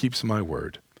anyone keeps my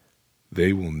word,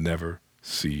 they will never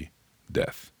see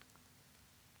death.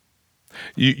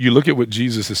 You look at what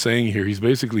Jesus is saying here. He's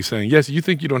basically saying, yes, you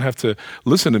think you don't have to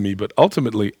listen to me, but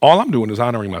ultimately, all I'm doing is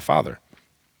honoring my Father.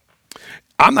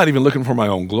 I'm not even looking for my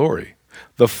own glory.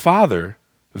 The Father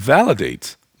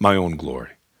validates my own glory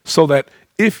so that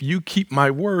if you keep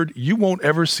my word, you won't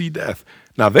ever see death.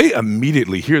 Now, they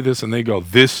immediately hear this and they go,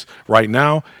 this right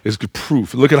now is good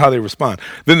proof. Look at how they respond.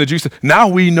 Then the Jews said, now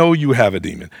we know you have a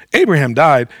demon. Abraham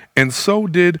died, and so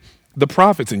did the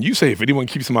prophets. And you say, if anyone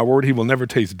keeps my word, he will never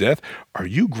taste death. Are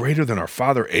you greater than our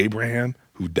father Abraham,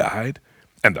 who died?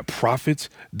 and the prophets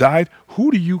died.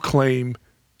 Who do you claim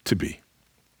to be?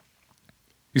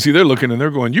 You see, they're looking and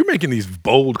they're going, you're making these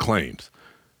bold claims.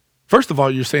 First of all,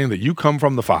 you're saying that you come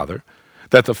from the Father,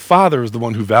 that the Father is the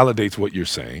one who validates what you're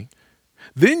saying.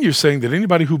 Then you're saying that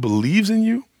anybody who believes in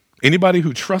you, anybody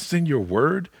who trusts in your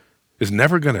word is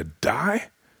never going to die.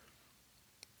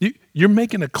 You're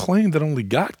making a claim that only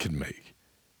God can make.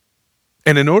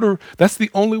 And that's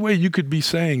the only way you could be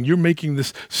saying you're making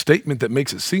this statement that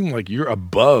makes it seem like you're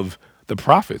above the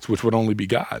prophets, which would only be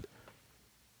God.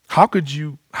 How could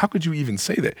you even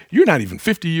say that? You're not even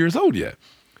 50 years old yet.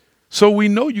 So we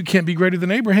know you can't be greater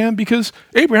than Abraham because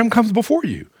Abraham comes before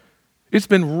you. It's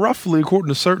been roughly, according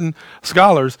to certain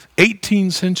scholars,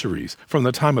 18 centuries from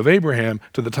the time of Abraham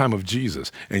to the time of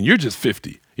Jesus. And you're just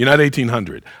 50. You're not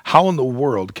 1800. How in the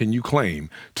world can you claim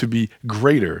to be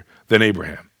greater than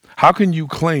Abraham? How can you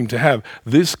claim to have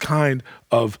this kind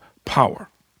of power?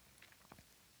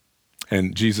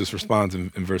 And Jesus responds in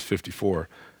verse 54,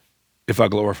 if I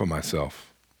glorify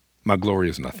myself, my glory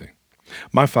is nothing.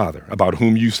 My Father, about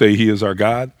whom you say he is our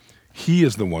God, he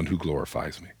is the one who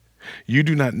glorifies me. You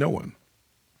do not know him,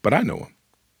 but I know him.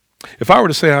 If I were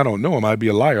to say I don't know him, I'd be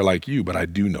a liar like you, but I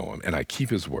do know him, and I keep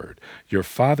his word. Your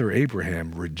father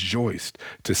Abraham rejoiced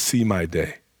to see my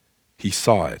day. He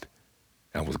saw it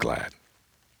and was glad.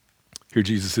 Here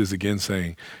Jesus is again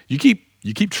saying, you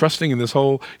keep trusting in this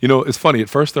whole, it's funny. At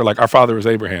first they're like, our father is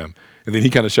Abraham. And then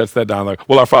he kind of shuts that down like,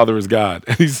 well, our father is God.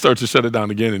 And he starts to shut it down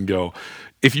again and go,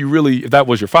 if that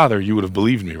was your father, you would have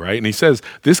believed me, right? And he says,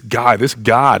 this God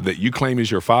that you claim is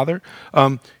your father,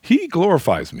 he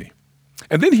glorifies me.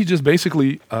 And then he just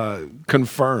basically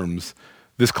confirms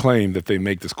this claim that they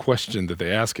make, this question that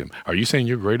they ask him. Are you saying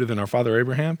you're greater than our father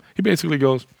Abraham? He basically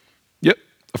goes, yep,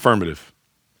 affirmative.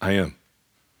 I am.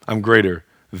 I'm greater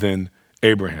than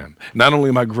Abraham. Not only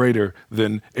am I greater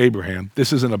than Abraham,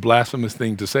 this isn't a blasphemous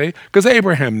thing to say, because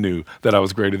Abraham knew that I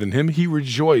was greater than him. He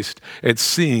rejoiced at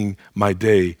seeing my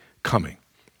day coming.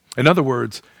 In other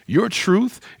words, your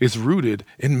truth is rooted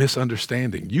in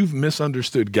misunderstanding. You've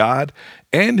misunderstood God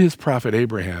and his prophet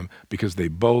Abraham because they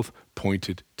both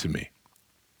pointed to me.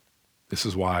 This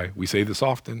is why we say this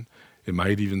often. It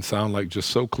might even sound like just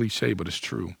so cliche, but it's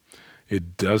true.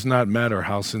 It does not matter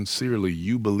how sincerely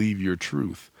you believe your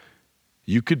truth.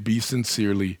 You could be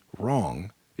sincerely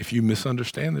wrong if you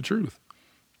misunderstand the truth.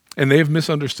 And they have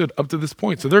misunderstood up to this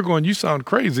point. So they're going, you sound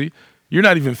crazy. You're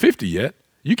not even 50 yet.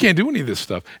 You can't do any of this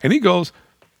stuff. And he goes,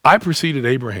 I preceded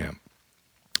Abraham.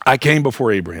 I came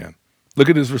before Abraham. Look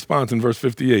at his response in verse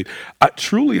 58.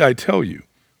 Truly I tell you,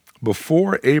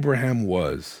 before Abraham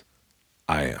was,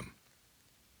 I am.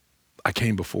 I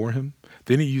came before him.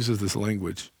 Then he uses this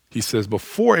language. He says,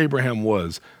 before Abraham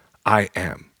was, I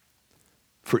am.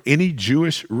 For any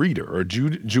Jewish reader or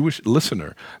Jewish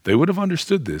listener, they would have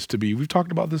understood this to be, we've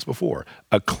talked about this before,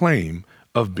 a claim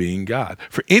of being God.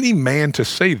 For any man to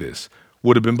say this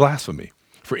would have been blasphemy.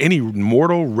 For any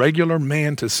mortal, regular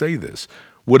man to say this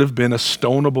would have been a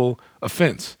stonable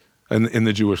offense in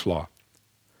the Jewish law.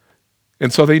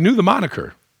 And so they knew the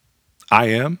moniker, I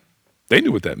am. They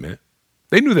knew what that meant.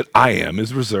 They knew that I am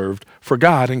is reserved for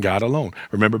God and God alone.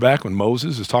 Remember back when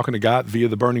Moses is talking to God via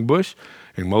the burning bush?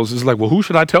 And Moses is like, well, who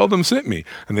should I tell them sent me?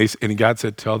 And God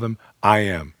said, tell them, I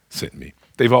am sent me.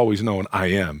 They've always known I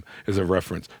am is a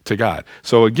reference to God.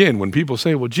 So again, when people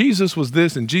say, well, Jesus was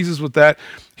this and Jesus was that,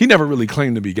 he never really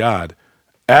claimed to be God.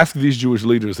 Ask these Jewish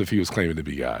leaders if he was claiming to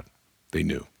be God. They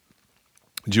knew.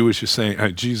 Jesus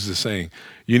is saying,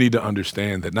 you need to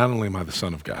understand that not only am I the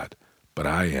Son of God, but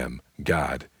I am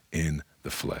God in the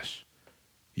flesh.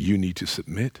 You need to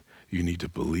submit, you need to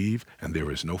believe, and there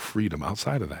is no freedom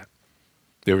outside of that.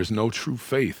 There is no true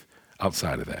faith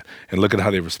outside of that. And look at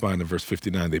how they respond in verse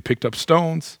 59. They picked up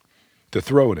stones to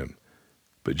throw at him,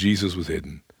 but Jesus was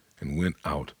hidden and went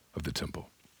out of the temple.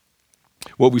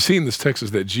 What we see in this text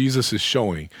is that Jesus is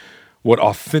showing what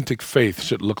authentic faith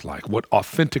should look like, what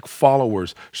authentic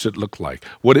followers should look like,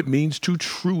 what it means to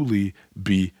truly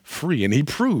be free. And he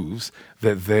proves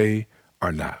that they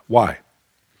are not. Why?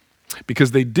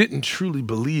 Because they didn't truly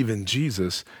believe in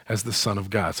Jesus as the Son of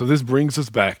God. So this brings us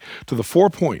back to the 4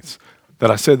 points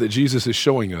that I said that Jesus is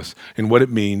showing us in what it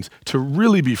means to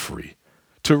really be free,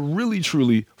 to really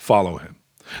truly follow him.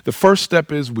 The first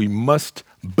step is we must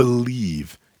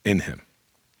believe in him.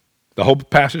 The whole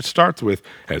passage starts with,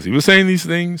 as he was saying these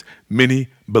things, many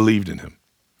believed in him.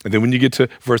 And then when you get to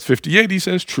verse 58, he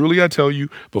says, truly I tell you,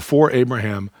 before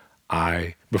Abraham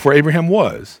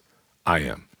was, I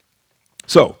am.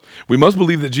 So we must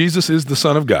believe that Jesus is the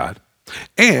Son of God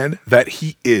and that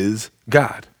he is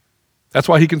God. That's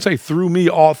why he can say, through me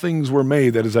all things were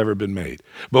made that has ever been made.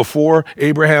 Before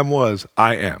Abraham was,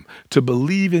 I am. To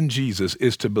believe in Jesus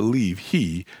is to believe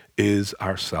he is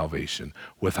our salvation.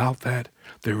 Without that,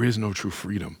 there is no true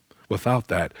freedom. Without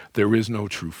that, there is no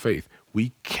true faith.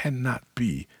 We cannot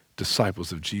be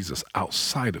disciples of Jesus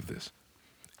outside of this.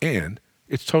 And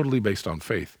it's totally based on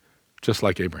faith, just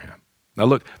like Abraham. Now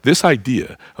look, this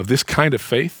idea of this kind of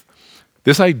faith,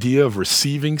 this idea of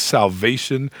receiving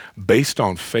salvation based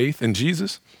on faith in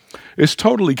Jesus is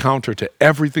totally counter to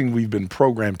everything we've been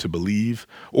programmed to believe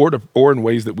or in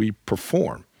ways that we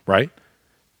perform, right?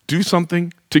 Do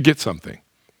something to get something.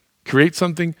 Create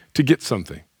something to get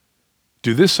something.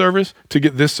 Do this service to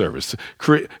get this service.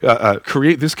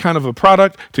 Create this kind of a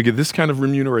product to get this kind of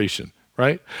remuneration,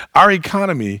 right? Our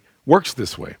economy works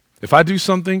this way. If I do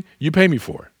something, you pay me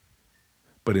for it.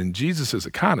 But in Jesus'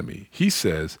 economy, he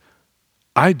says,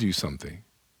 I do something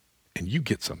and you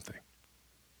get something.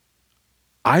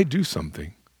 I do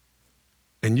something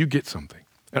and you get something.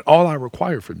 And all I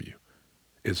require from you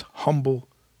is humble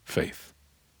faith.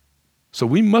 So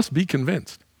we must be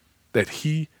convinced that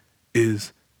he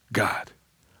is God,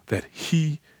 that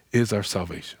he is our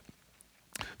salvation.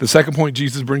 The second point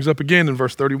Jesus brings up again in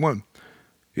verse 31.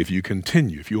 If you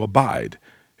continue, if you abide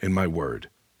in my word,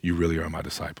 you really are my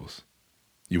disciples.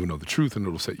 You will know the truth and it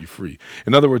will set you free.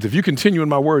 In other words, if you continue in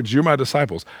my words, you're my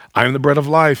disciples. I am the bread of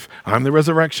life. I am the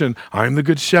resurrection. I am the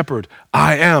good shepherd.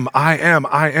 I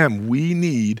am. We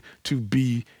need to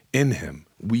be in him.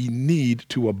 We need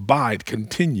to abide,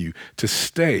 continue to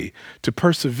stay, to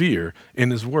persevere in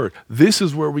his word. This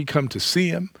is where we come to see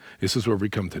him. This is where we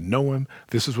come to know him.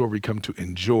 This is where we come to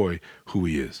enjoy who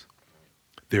he is.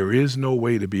 There is no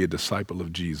way to be a disciple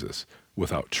of Jesus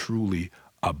without truly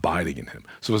abiding in him.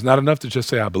 So it's not enough to just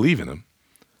say, I believe in him.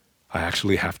 I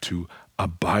actually have to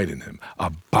abide in him,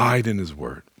 abide in his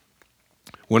word.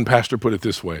 One pastor put it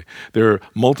this way: there are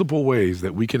multiple ways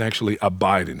that we can actually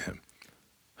abide in him.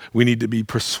 We need to be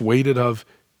persuaded of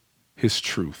his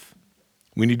truth.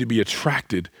 We need to be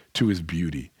attracted to his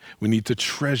beauty. We need to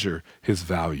treasure his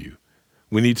value.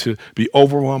 We need to be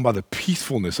overwhelmed by the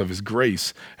peacefulness of his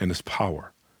grace and his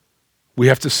power. We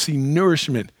have to see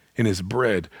nourishment in his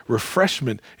bread,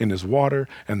 refreshment in his water,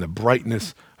 and the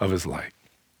brightness of his light.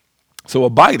 So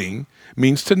abiding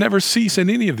means to never cease in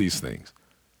any of these things.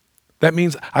 That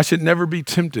means I should never be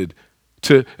tempted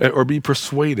to or be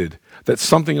persuaded that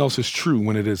something else is true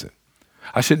when it isn't.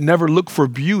 I should never look for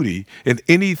beauty in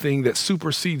anything that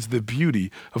supersedes the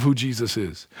beauty of who Jesus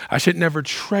is. I should never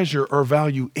treasure or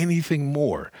value anything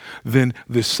more than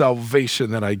the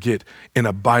salvation that I get in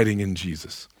abiding in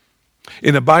Jesus.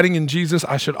 In abiding in Jesus,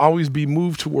 I should always be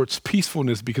moved towards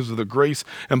peacefulness because of the grace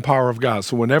and power of God.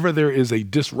 So whenever there is a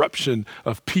disruption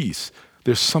of peace,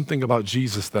 there's something about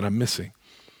Jesus that I'm missing.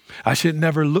 I should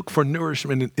never look for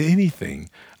nourishment in anything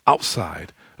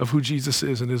outside of who Jesus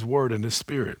is and his word and his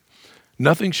spirit.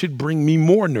 Nothing should bring me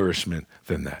more nourishment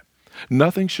than that.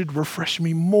 Nothing should refresh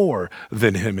me more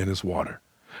than him and his water.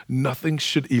 Nothing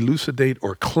should elucidate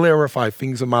or clarify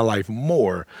things in my life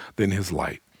more than his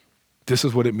light. This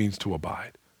is what it means to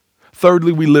abide.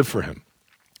 Thirdly, we live for him.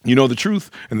 You know the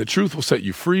truth, and the truth will set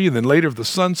you free. And then later, if the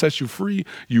Son sets you free,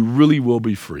 you really will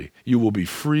be free. You will be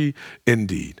free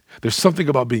indeed. There's something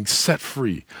about being set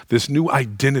free, this new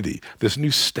identity, this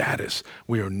new status.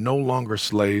 We are no longer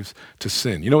slaves to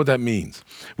sin. You know what that means?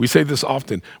 We say this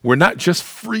often. We're not just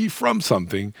free from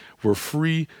something, we're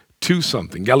free to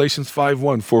something. Galatians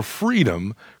 5:1, for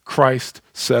freedom, Christ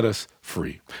set us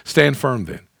free. Stand firm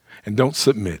then, and don't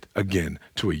submit again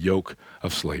to a yoke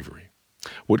of slavery.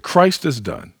 What Christ has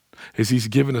done is he's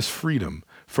given us freedom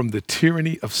from the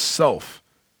tyranny of self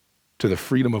to the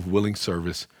freedom of willing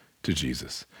service to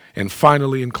Jesus. And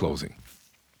finally, in closing,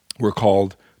 we're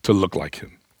called to look like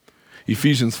him.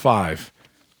 Ephesians 5,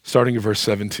 starting at verse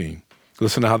 17.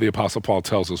 Listen to how the Apostle Paul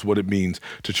tells us what it means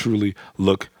to truly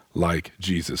look like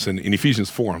Jesus. And in Ephesians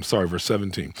 4, verse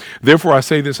 17. Therefore I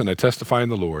say this and I testify in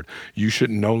the Lord, you should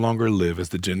no longer live as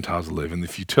the Gentiles live in the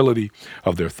futility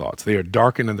of their thoughts. They are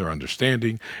darkened in their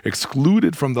understanding,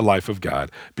 excluded from the life of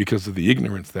God because of the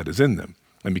ignorance that is in them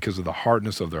and because of the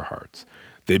hardness of their hearts.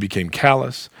 They became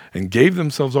callous and gave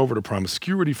themselves over to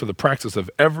promiscuity for the practice of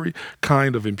every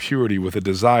kind of impurity with a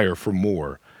desire for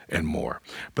more and more.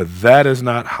 But that is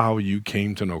not how you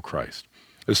came to know Christ.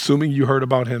 Assuming you heard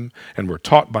about him and were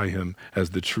taught by him as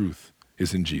the truth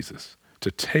is in Jesus, to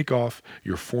take off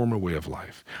your former way of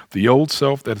life, the old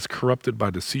self that is corrupted by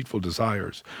deceitful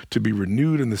desires, to be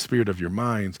renewed in the spirit of your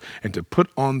minds, and to put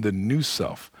on the new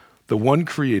self, the one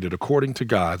created according to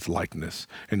God's likeness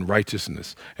and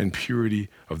righteousness and purity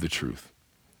of the truth.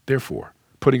 Therefore,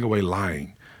 putting away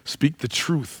lying, Speak the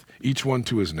truth, each one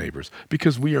to his neighbors,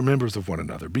 because we are members of one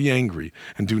another. Be angry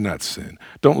and do not sin.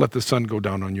 Don't let the sun go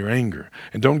down on your anger,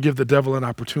 and don't give the devil an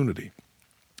opportunity.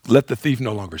 Let the thief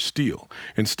no longer steal.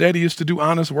 Instead, he is to do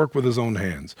honest work with his own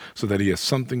hands, so that he has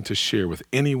something to share with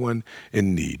anyone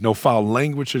in need. No foul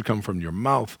language should come from your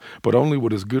mouth, but only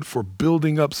what is good for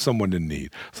building up someone in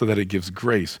need, so that it gives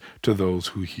grace to those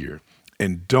who hear.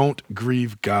 And don't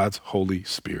grieve God's Holy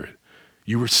Spirit.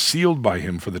 You were sealed by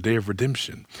him for the day of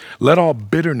redemption. Let all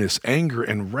bitterness, anger,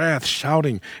 and wrath,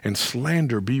 shouting, and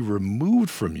slander be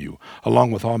removed from you, along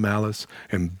with all malice,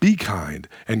 and be kind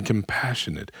and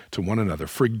compassionate to one another,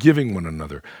 forgiving one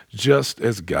another, just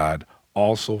as God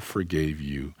also forgave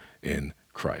you in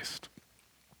Christ.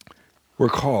 We're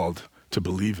called to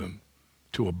believe him,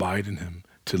 to abide in him,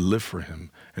 to live for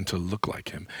him, and to look like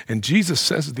him. And Jesus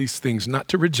says these things not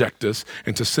to reject us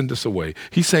and to send us away.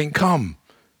 He's saying, come.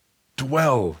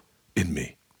 Dwell in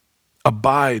me.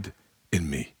 Abide in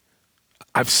me.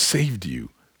 I've saved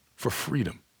you for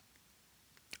freedom.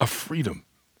 A freedom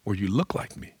where you look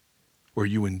like me, where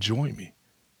you enjoy me,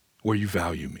 where you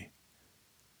value me.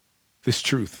 This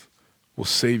truth will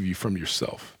save you from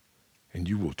yourself, and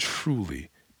you will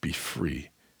truly be free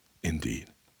indeed.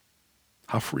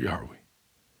 How free are we?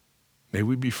 May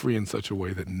we be free in such a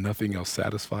way that nothing else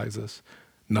satisfies us,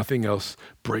 nothing else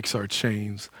breaks our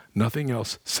chains. Nothing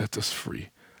else sets us free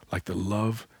like the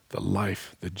love, the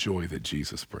life, the joy that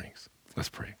Jesus brings. Let's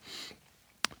pray.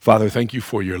 Father, thank you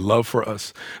for your love for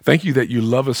us. Thank you that you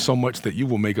love us so much that you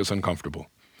will make us uncomfortable.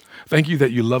 Thank you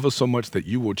that you love us so much that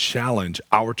you will challenge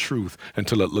our truth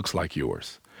until it looks like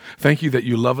yours. Thank you that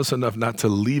you love us enough not to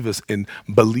leave us in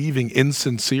believing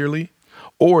insincerely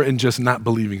or in just not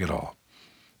believing at all.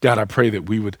 God, I pray that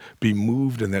we would be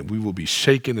moved and that we will be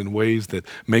shaken in ways that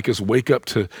make us wake up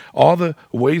to all the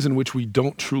ways in which we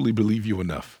don't truly believe you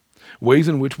enough, ways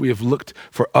in which we have looked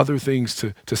for other things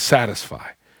to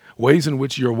satisfy, ways in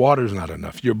which your water is not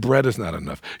enough, your bread is not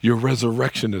enough, your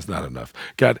resurrection is not enough.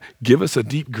 God, give us a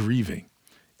deep grieving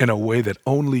in a way that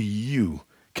only you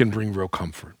can bring real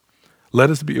comfort.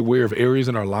 Let us be aware of areas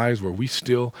in our lives where we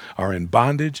still are in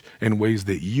bondage in ways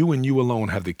that you and you alone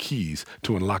have the keys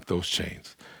to unlock those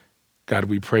chains. God,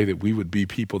 we pray that we would be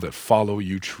people that follow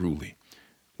you truly.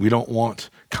 We don't want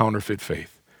counterfeit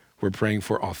faith. We're praying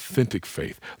for authentic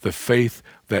faith, the faith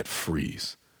that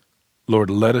frees. Lord,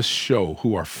 let us show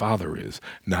who our Father is,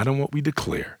 not in what we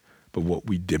declare, but what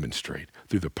we demonstrate.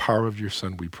 Through the power of your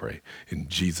Son, we pray. In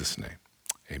Jesus' name,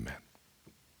 amen.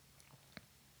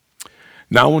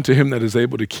 Now unto him that is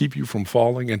able to keep you from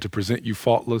falling and to present you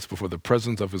faultless before the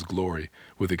presence of his glory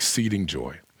with exceeding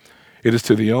joy. It is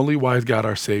to the only wise God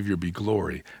our Savior be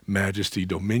glory, majesty,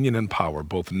 dominion, and power,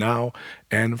 both now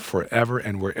and forever,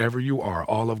 and wherever you are.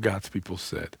 All of God's people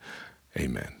said,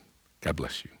 amen. God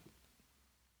bless you.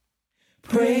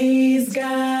 Praise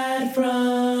God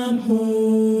from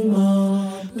whom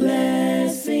all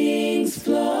blessings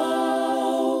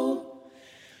flow.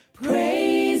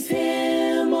 Praise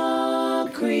him, all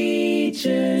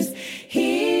creatures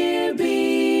here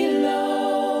below.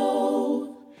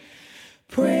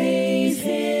 Praise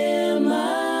him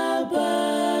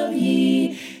above,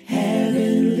 ye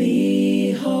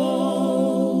heavenly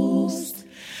hosts.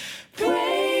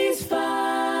 Praise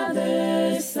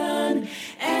Father, Son,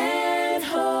 and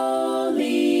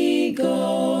Holy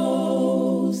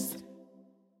Ghost.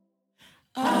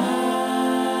 Amen.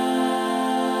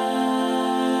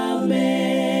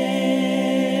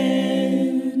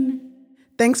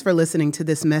 Thanks for listening to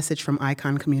this message from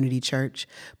Icon Community Church.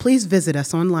 Please visit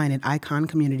us online at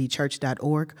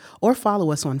iconcommunitychurch.org or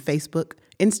follow us on Facebook,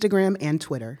 Instagram, and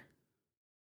Twitter.